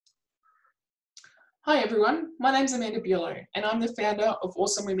Hi everyone, my name's Amanda Buelow and I'm the founder of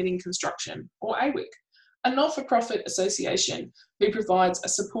Awesome Women in Construction, or AWIC, a not-for-profit association who provides a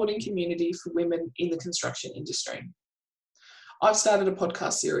supporting community for women in the construction industry. I've started a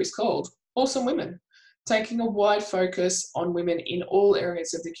podcast series called Awesome Women, taking a wide focus on women in all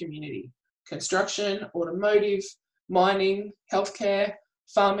areas of the community: construction, automotive, mining, healthcare,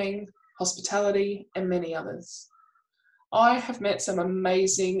 farming, hospitality, and many others. I have met some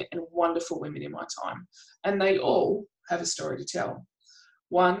amazing and wonderful women in my time, and they all have a story to tell,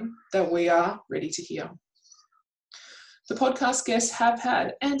 one that we are ready to hear. The podcast guests have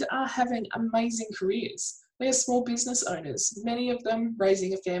had and are having amazing careers. They are small business owners, many of them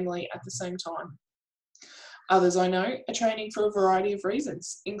raising a family at the same time. Others I know are training for a variety of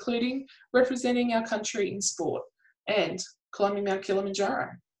reasons, including representing our country in sport and climbing Mount Kilimanjaro.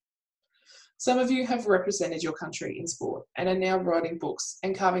 Some of you have represented your country in sport and are now writing books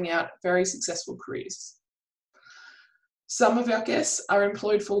and carving out very successful careers. Some of our guests are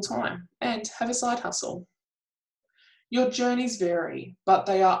employed full-time and have a side hustle. Your journeys vary, but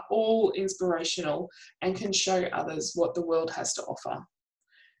they are all inspirational and can show others what the world has to offer.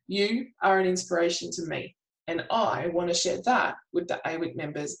 You are an inspiration to me, and I want to share that with the AWIC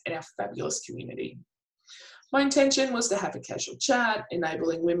members in our fabulous community. My intention was to have a casual chat,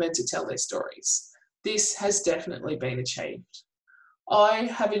 enabling women to tell their stories. This has definitely been achieved. I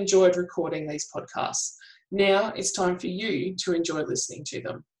have enjoyed recording these podcasts. Now it's time for you to enjoy listening to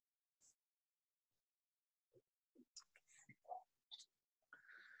them.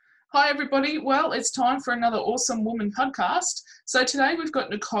 Hi everybody, well it's time for another Awesome Woman podcast. So today we've got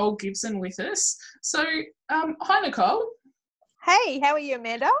Nicole Gibson with us. So hi Nicole. Hey, how are you,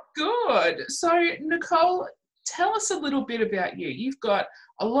 Amanda? Good. So Nicole, tell us a little bit about you. You've got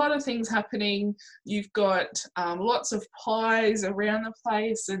a lot of things happening. You've got lots of pies around the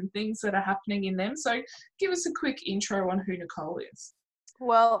place and things that are happening in them. So give us a quick intro on who Nicole is.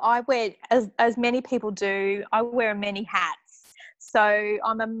 Well, I wear, as many people do, I wear many hats. So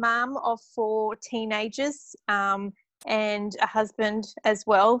I'm a mum of 4 teenagers and a husband as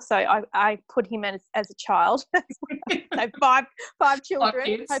well. So I put him as a child. So five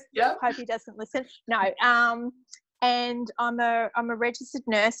children. Hope he doesn't listen. No. And I'm a registered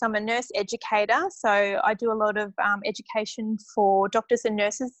nurse. I'm a nurse educator. So I do a lot of education for doctors and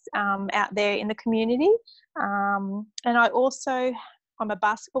nurses out there in the community. And I'm a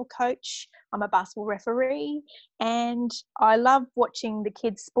basketball coach. I'm a basketball referee, and I love watching the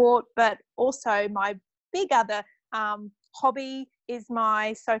kids sport, but also my big other hobby is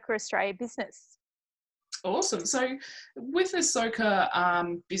my Soka Australia business. Awesome. So with the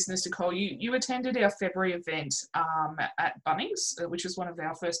Soka business, Nicole, you attended our February event at Bunnings, which was one of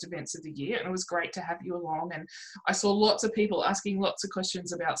our first events of the year, and it was great to have you along, and I saw lots of people asking lots of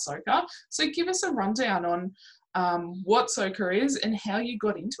questions about Soka. So give us a rundown on what Soka is and how you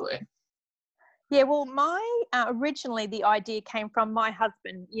got into it. Yeah, well, originally the idea came from my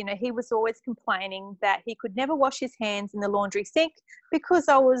husband. You know, he was always complaining that he could never wash his hands in the laundry sink because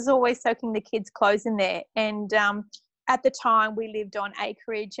I was always soaking the kids' clothes in there. And at the time we lived on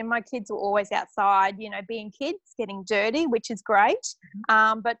acreage and my kids were always outside, you know, being kids, getting dirty, which is great.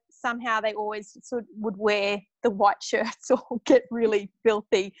 But somehow they always sort of would wear the white shirts or get really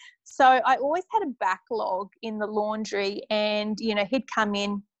filthy. So I always had a backlog in the laundry, and, you know, he'd come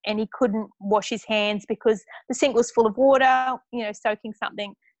in and he couldn't wash his hands because the sink was full of water, you know, soaking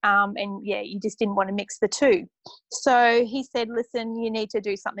something. And yeah, you just didn't want to mix the two. So he said, listen, you need to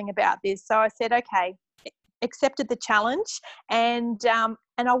do something about this. So I said, okay, accepted the challenge. And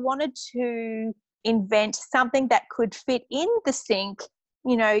I wanted to invent something that could fit in the sink,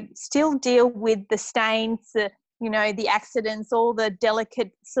 you know, still deal with the stains, the accidents, all the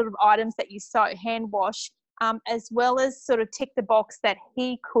delicate sort of items that you hand wash, as well as sort of tick the box that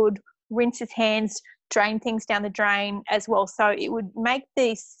he could rinse his hands, drain things down the drain as well. So it would make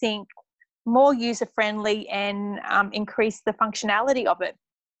the sink more user-friendly and increase the functionality of it.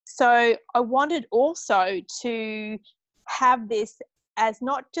 So I wanted also to have this as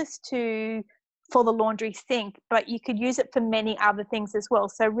not just for the laundry sink, but you could use it for many other things as well.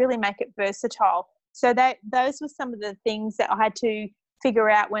 So really make it versatile. So those were some of the things that I had to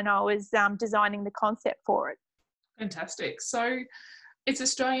figure out when I was designing the concept for it. Fantastic. So it's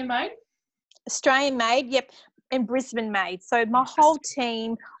Australian made? Australian made, yep, and Brisbane made. So my whole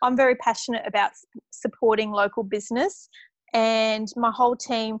team, I'm very passionate about supporting local business, and my whole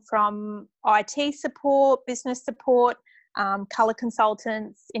team from IT support, business support, colour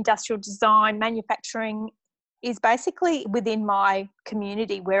consultants, industrial design, manufacturing, is basically within my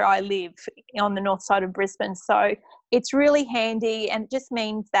community where I live on the north side of Brisbane. So it's really handy, and it just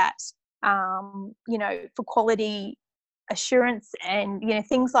means that for quality assurance and,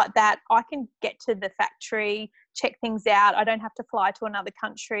 things like that. I can get to the factory, check things out. I don't have to fly to another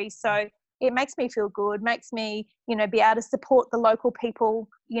country. So it makes me feel good, makes me, be able to support the local people,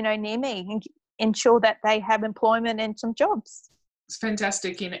 near me and ensure that they have employment and some jobs. It's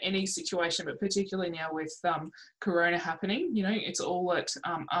fantastic in any situation, but particularly now with Corona happening, it's all at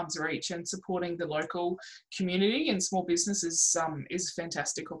arm's reach, and supporting the local community and small businesses is a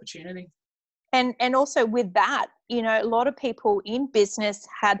fantastic opportunity. And also with that, a lot of people in business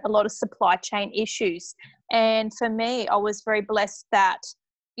had a lot of supply chain issues. And for me, I was very blessed that,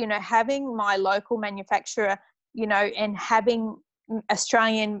 having my local manufacturer, and having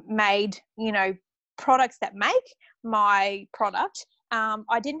Australian made, products that make my product,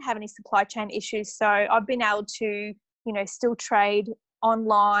 I didn't have any supply chain issues. So I've been able to, still trade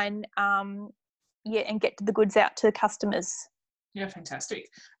online, and get the goods out to customers. Yeah, fantastic.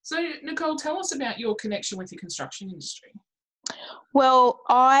 So, Nicole, tell us about your connection with the construction industry. Well,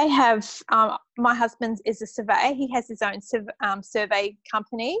 I have, my husband is a surveyor. He has his own survey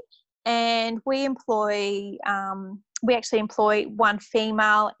company, and we actually employ one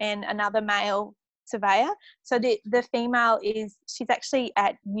female and another male surveyor. So the female she's actually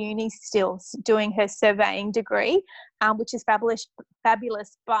at uni still doing her surveying degree, which is fabulous.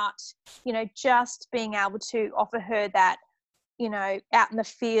 But, just being able to offer her that, out in the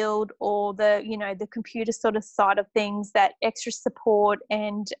field, or the computer sort of side of things, that extra support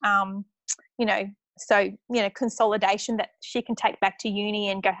and, consolidation that she can take back to uni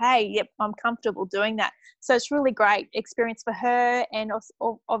and go, hey, yep, I'm comfortable doing that. So it's really great experience for her. And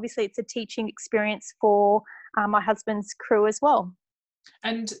also, obviously it's a teaching experience for my husband's crew as well.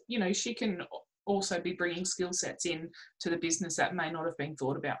 And, she can also be bringing skill sets in to the business that may not have been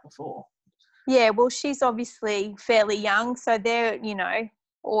thought about before. Yeah, well, she's obviously fairly young, so they're,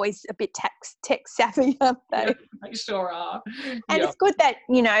 always a bit tech savvy, aren't they? Yeah, they sure are. And It's good that,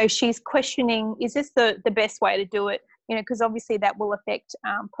 she's questioning, is this the best way to do it? Because obviously that will affect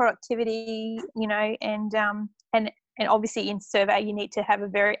productivity, and obviously in survey you need to have a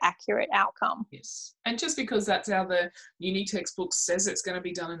very accurate outcome. Yes. And just because that's how the uni textbook says it's going to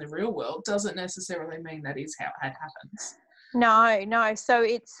be done in the real world doesn't necessarily mean that is how it happens. No. So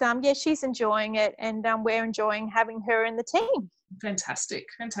it's, she's enjoying it, and we're enjoying having her in the team. Fantastic.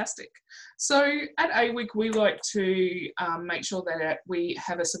 So at AWIC, we like to make sure that we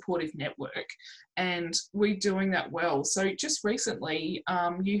have a supportive network, and we're doing that well. So just recently,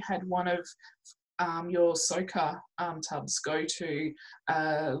 you had one of your soaker tubs go to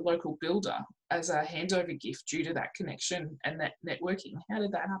a local builder as a handover gift due to that connection and that networking. How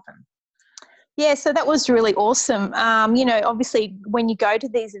did that happen? Yeah, so that was really awesome. Obviously when you go to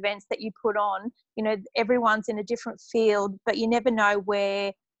these events that you put on, everyone's in a different field, but you never know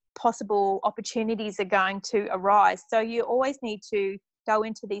where possible opportunities are going to arise. So you always need to go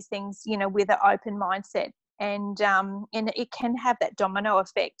into these things, with an open mindset, and it can have that domino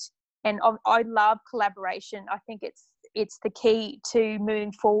effect. And I love collaboration. I think it's the key to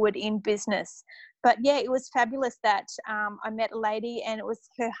moving forward in business. But yeah, it was fabulous that I met a lady, and it was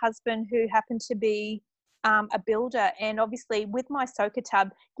her husband who happened to be a builder. And obviously with my soaker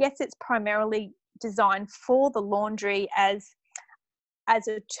tub, yes, it's primarily designed for the laundry as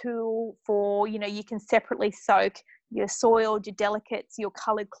a tool for, you can separately soak your soiled, your delicates, your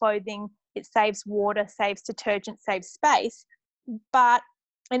coloured clothing. It saves water, saves detergent, saves space.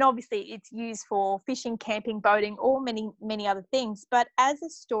 And obviously it's used for fishing, camping, boating, or many, many other things. But as a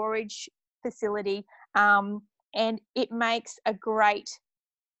storage facility, and it makes a great,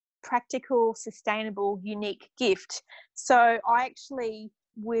 practical, sustainable, unique gift. So I actually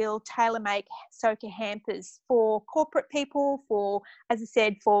will tailor make soaker hampers for corporate people, for, as I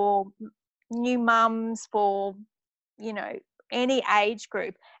said, for new mums, for, any age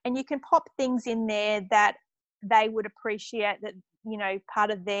group. And you can pop things in there that they would appreciate, that,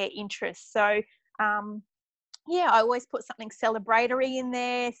 part of their interest. So, I always put something celebratory in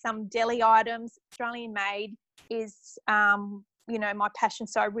there, some deli items. Australian made is, my passion.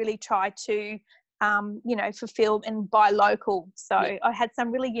 So I really try to, fulfill and buy local. So I had some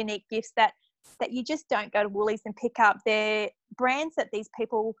really unique gifts that you just don't go to Woolies and pick up. They're brands that these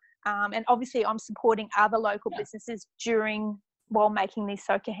people, and obviously I'm supporting other local businesses while making these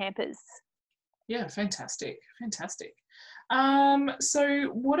soaker hampers. Yeah, fantastic. So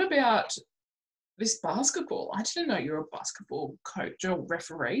what about this basketball? I didn't know you're a basketball coach or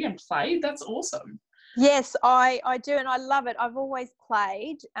referee and played. That's awesome. Yes, I do, and I love it. I've always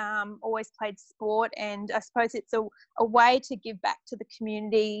played sport, and I suppose it's a way to give back to the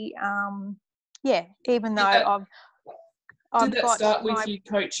community. Even though Did I've that got start my with you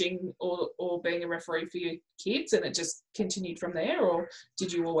coaching or being a referee for your kids and it just continued from there, or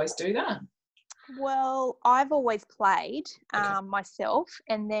did you always do that? Well, I've always played Okay. myself,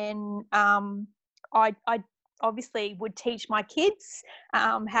 and then I obviously would teach my kids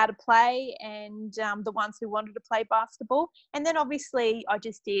how to play, and the ones who wanted to play basketball. And then obviously I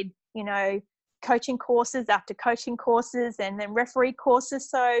just did, coaching courses after coaching courses, and then referee courses.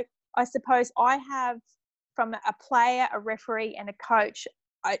 So I suppose I have, from a player, a referee, and a coach,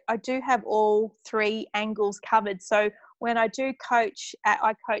 I do have all three angles covered. So when I do coach,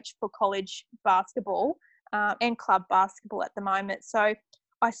 I coach for college basketball and club basketball at the moment. So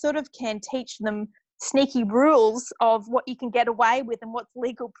I sort of can teach them sneaky rules of what you can get away with and what's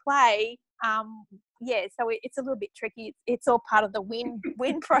legal play. So it's a little bit tricky. It's all part of the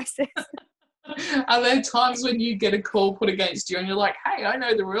win process. Are there times when you get a call put against you and you're like, hey, I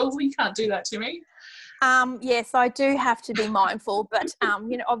know the rules, you can't do that to me? Yes, I do have to be mindful, but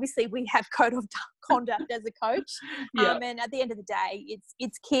obviously we have code of conduct as a coach, Yeah. and at the end of the day,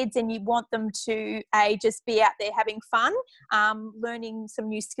 it's kids, and you want them to just be out there having fun, learning some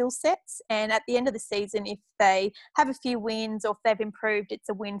new skill sets, and at the end of the season, if they have a few wins or if they've improved, it's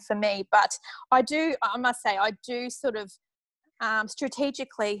a win for me. But I must say, I do sort of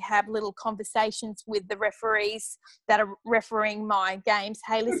strategically have little conversations with the referees that are refereeing my games.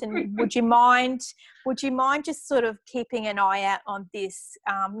 Hey, listen, would you mind just sort of keeping an eye out on this,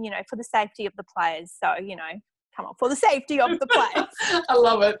 for the safety of the players? So, come on, for the safety of the players. I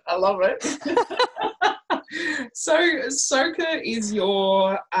love it. So soccer is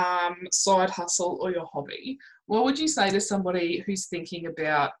your side hustle or your hobby. What would you say to somebody who's thinking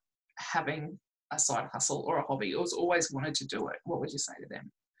about having a side hustle or a hobby, or has always wanted to do it? What would you say to them?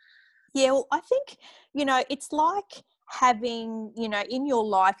 Yeah, well, I think, it's like having, in your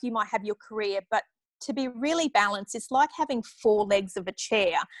life, you might have your career, but to be really balanced, it's like having four legs of a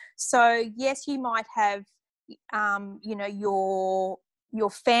chair. So yes, you might have, your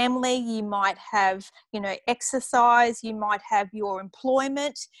family, you might have, exercise, you might have your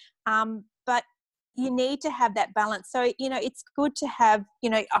employment, but you need to have that balance. So, it's good to have,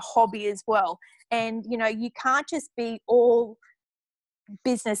 a hobby as well. And, you can't just be all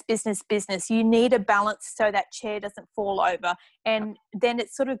business. You need a balance so that chair doesn't fall over. And then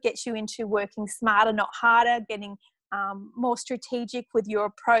it sort of gets you into working smarter, not harder, getting more strategic with your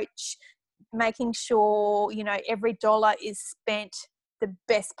approach, making sure, every dollar is spent the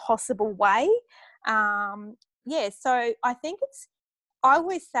best possible way. So I think I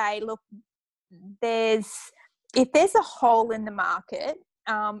always say, look, if there's a hole in the market,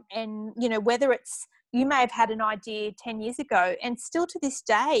 and whether it's, you may have had an idea 10 years ago, and still to this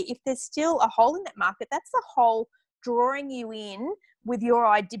day, if there's still a hole in that market, that's the hole drawing you in with your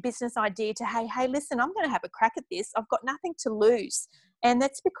business idea to, hey, listen, I'm going to have a crack at this. I've got nothing to lose. And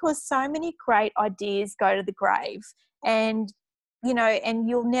that's because so many great ideas go to the grave, and and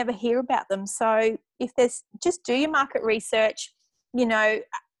you'll never hear about them. So just do your market research,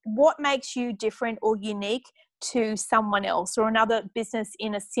 what makes you different or unique to someone else or another business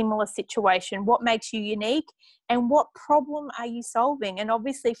in a similar situation? What makes you unique, and what problem are you solving? And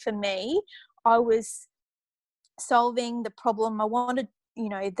obviously for me, I was solving the problem. I wanted,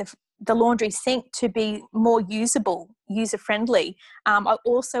 the laundry sink to be more usable, user-friendly. I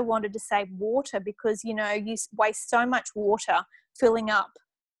also wanted to save water because, you waste so much water filling up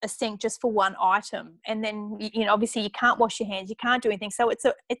a sink just for one item, and then obviously you can't wash your hands, you can't do anything, so it's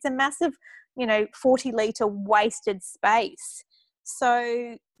a massive 40-litre wasted space.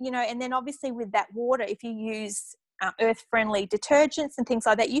 So and then obviously with that water, if you use earth-friendly detergents and things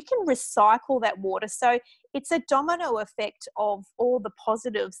like that, you can recycle that water. So it's a domino effect of all the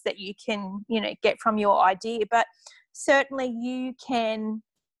positives that you can get from your idea. But certainly you can,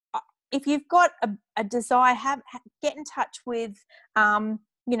 if you've got a desire, get in touch with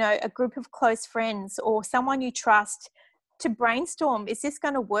a group of close friends or someone you trust to brainstorm. Is this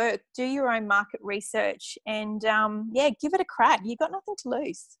going to work? Do your own market research and give it a crack. You've got nothing to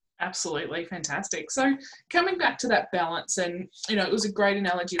lose. Absolutely fantastic. So coming back to that balance, and it was a great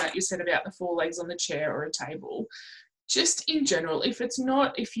analogy that you said about the four legs on the chair or a table. Just in general, if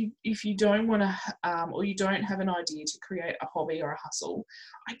you don't want to, or you don't have an idea to create a hobby or a hustle,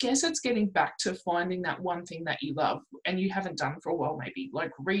 I guess it's getting back to finding that one thing that you love and you haven't done for a while, maybe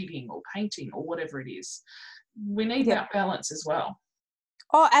like reading or painting or whatever it is. We need that balance as well.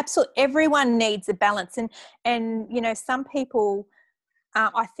 Oh, absolutely. Everyone needs a balance, and some people,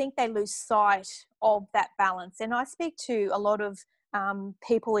 I think they lose sight of that balance. And I speak to a lot of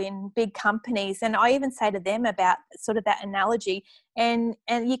people in big companies, and I even say to them about sort of that analogy, and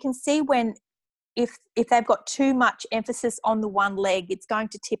you can see when if they've got too much emphasis on the one leg, it's going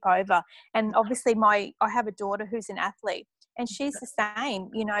to tip over. And obviously I have a daughter who's an athlete, and she's the same.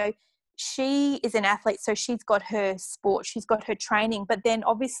 You know, she is an athlete, so she's got her sport, she's got her training, but then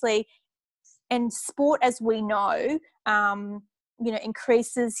obviously, and sport, as we know, you know,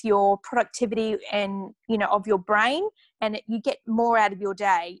 increases your productivity and, you know, of your brain, and you get more out of your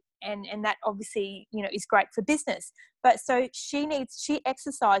day. And that obviously, you know, is great for business. But so she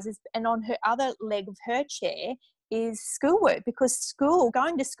exercises, and on her other leg of her chair is schoolwork, because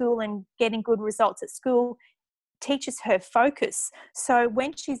going to school and getting good results at school teaches her focus. So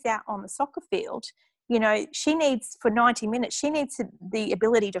when she's out on the soccer field, you know, she needs, for 90 minutes, she needs the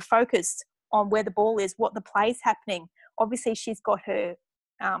ability to focus on where the ball is, what the play is happening. Obviously, she's got her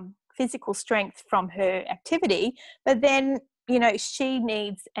physical strength from her activity, but then, you know, she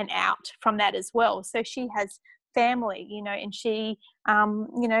needs an out from that as well. So she has family, you know, and she,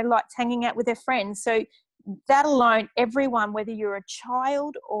 you know, likes hanging out with her friends. So that alone, everyone, whether you're a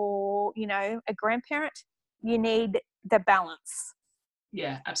child or, you know, a grandparent, you need the balance.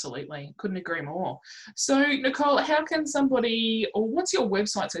 Yeah, absolutely. Couldn't agree more. So, Nicole, how can somebody, or what's your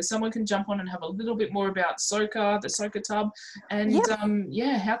website so someone can jump on and have a little bit more about Soka, the Soka Tub, and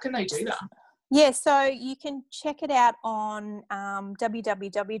yeah, how can they do that? Yeah, so you can check it out on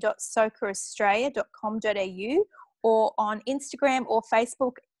www.sokaaustralia.com.au, or on Instagram or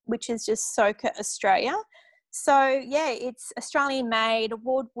Facebook, which is just Soka Australia. So yeah, it's Australian made,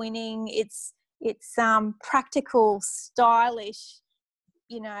 award winning. It's practical, stylish,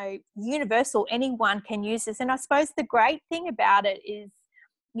 you know, universal. Anyone can use this. And I suppose the great thing about it is,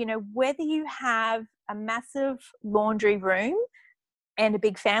 you know, whether you have a massive laundry room and a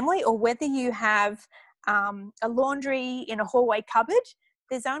big family, or whether you have a laundry in a hallway cupboard,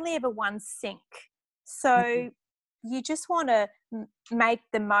 there's only ever one sink. So you just want to make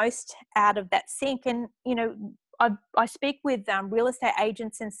the most out of that sink. And, you know, I speak with real estate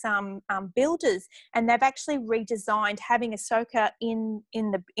agents and some builders, and they've actually redesigned having a soaker in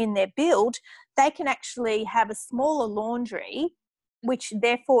their build. They can actually have a smaller laundry, which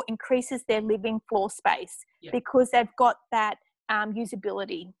therefore increases their living floor space, because they've got that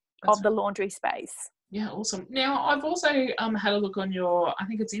usability of the laundry space. Yeah, awesome. Now, I've also had a look on your, I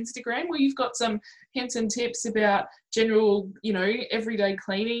think it's Instagram, where you've got some hints and tips about general, you know, everyday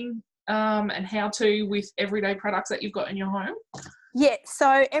cleaning and how to with everyday products that you've got in your home. Yeah,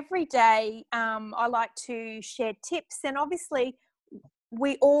 so every day I like to share tips, and obviously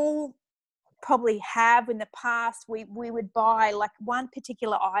we all probably have in the past, we would buy like one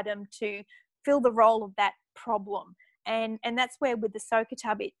particular item to fill the role of that problem. And that's where with the Soka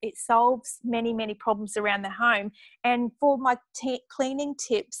Tub, it solves many, many problems around the home. And for my cleaning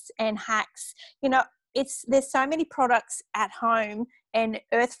tips and hacks, you know, there's so many products at home, and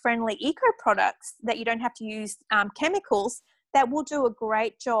earth-friendly eco products that you don't have to use chemicals, that will do a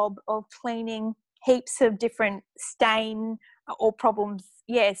great job of cleaning heaps of different stain or problems.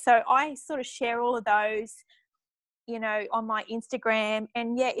 Yeah, so I sort of share all of those, you know, on my Instagram.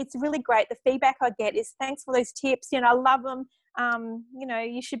 And yeah, it's really great. The feedback I get is, thanks for those tips. You know, I love them. You know,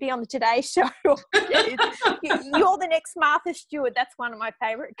 you should be on the Today Show. You're the next Martha Stewart. That's one of my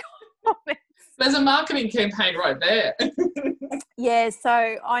favourite comments. There's a marketing campaign right there. Yeah,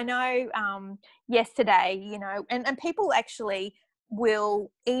 so I know yesterday, you know, and people actually will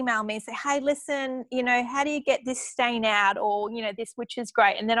email me and say, hey, listen, you know, how do you get this stain out, or, you know, this, which is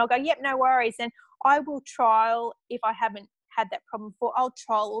great. And then I'll go, yep, no worries. And I will trial, if I haven't had that problem before, I'll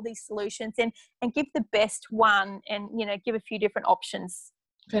trial all these solutions and give the best one, and, you know, give a few different options.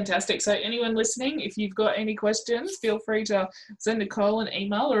 Fantastic. So anyone listening, if you've got any questions, feel free to send Nicole an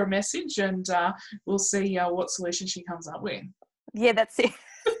email or a message, and we'll see what solution she comes up with. Yeah, that's it.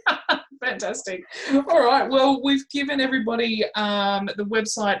 Fantastic. All right. Well, we've given everybody the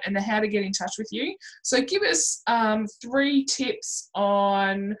website and how to get in touch with you. So give us 3 tips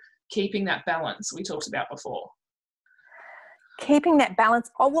on keeping that balance we talked about before. Keeping that balance.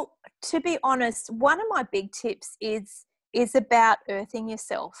 Oh, well, to be honest, one of my big tips is about earthing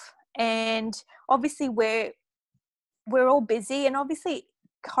yourself. And obviously we're all busy, and obviously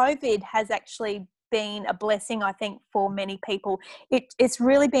COVID has actually been a blessing, I think, for many people. It's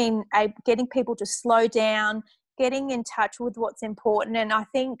really been getting people to slow down, getting in touch with what's important. And I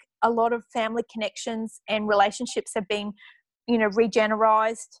think a lot of family connections and relationships have been, you know,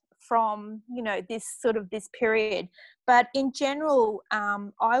 regenerized from, you know, this period. But in general,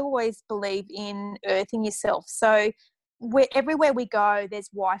 I always believe in earthing yourself. So everywhere we go, there's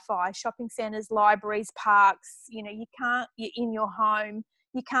Wi-Fi, shopping centres, libraries, parks. You know, you're in your home,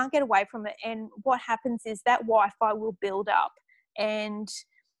 you can't get away from it. And what happens is that Wi-Fi will build up. And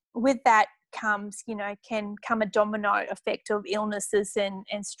with that, comes, can come a domino effect of illnesses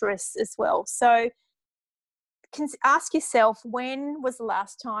and stress as well. So ask yourself, when was the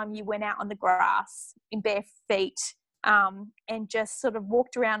last time you went out on the grass in bare feet and just sort of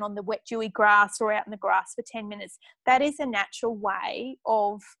walked around on the wet, dewy grass or out in the grass for 10 minutes? That is a natural way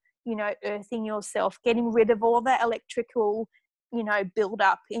of, earthing yourself, getting rid of all that electrical, build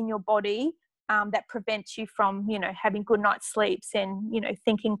up in your body that prevents you from, having good night's sleeps and,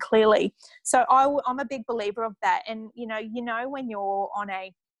 thinking clearly. So I'm a big believer of that. And, when you're on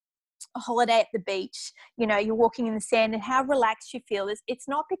a holiday at the beach, you're walking in the sand and how relaxed you feel, it's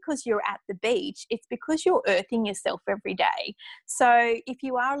not because you're at the beach, it's because you're earthing yourself every day. So if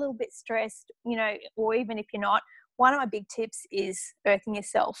you are a little bit stressed, or even if you're not, one of my big tips is earthing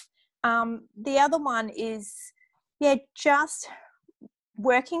yourself. The other one is, just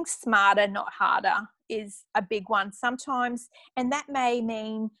working smarter, not harder, is a big one sometimes. And that may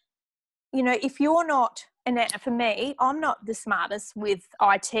mean, if you're not, and for me, I'm not the smartest with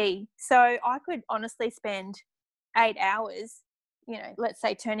IT. So I could honestly spend 8 hours, let's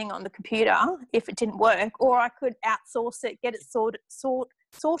say turning on the computer if it didn't work, or I could outsource it, get it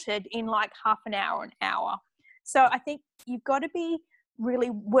sorted in like half an hour. So I think you've got to really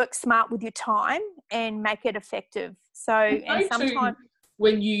work smart with your time and make it effective. So, and sometimes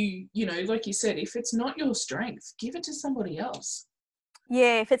when you like you said, if it's not your strength, give it to somebody else.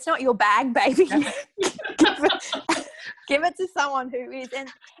 Yeah, if it's not your bag, baby, give it to someone who is.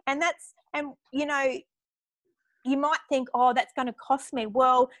 And you might think, oh, that's going to cost me.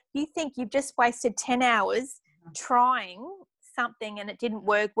 Well, you think you've just wasted 10 hours trying something and it didn't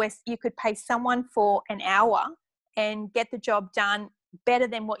work, where you could pay someone for an hour and get the job done better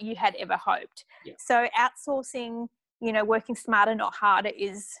than what you had ever hoped. Yeah. So outsourcing, working smarter, not harder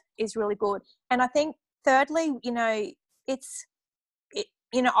is really good. And I think thirdly,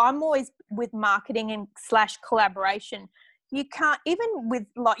 I'm always with marketing and / collaboration. You can't, even with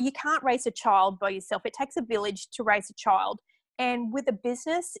you can't raise a child by yourself. It takes a village to raise a child. And with a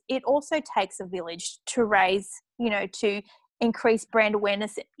business, it also takes a village to raise, to increase brand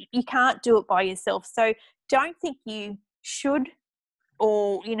awareness. You can't do it by yourself. So don't think you should,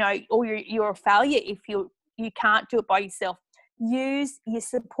 or, or you're a failure if you can't do it by yourself. Use your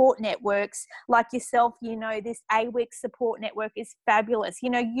support networks like yourself. This AWIC support network is fabulous.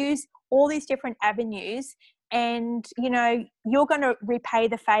 Use all these different avenues and, you're going to repay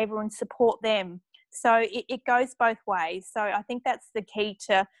the favor and support them. So it goes both ways. So I think that's the key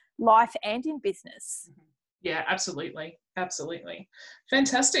to life and in business. Yeah, absolutely. Absolutely.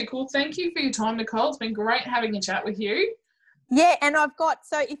 Fantastic. Well, thank you for your time, Nicole. It's been great having a chat with you. Yeah, and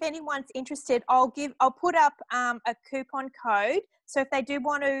so if anyone's interested, I'll put up a coupon code. So if they do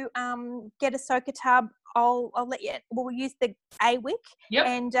want to get a Soka tub, I'll let you. We'll use the AWIC,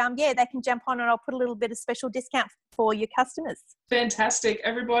 and they can jump on, and I'll put a little bit of special discount for your customers. Fantastic,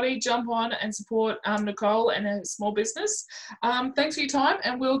 everybody! Jump on and support Nicole and her small business. Thanks for your time,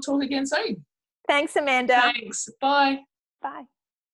 and we'll talk again soon. Thanks, Amanda. Thanks. Bye. Bye.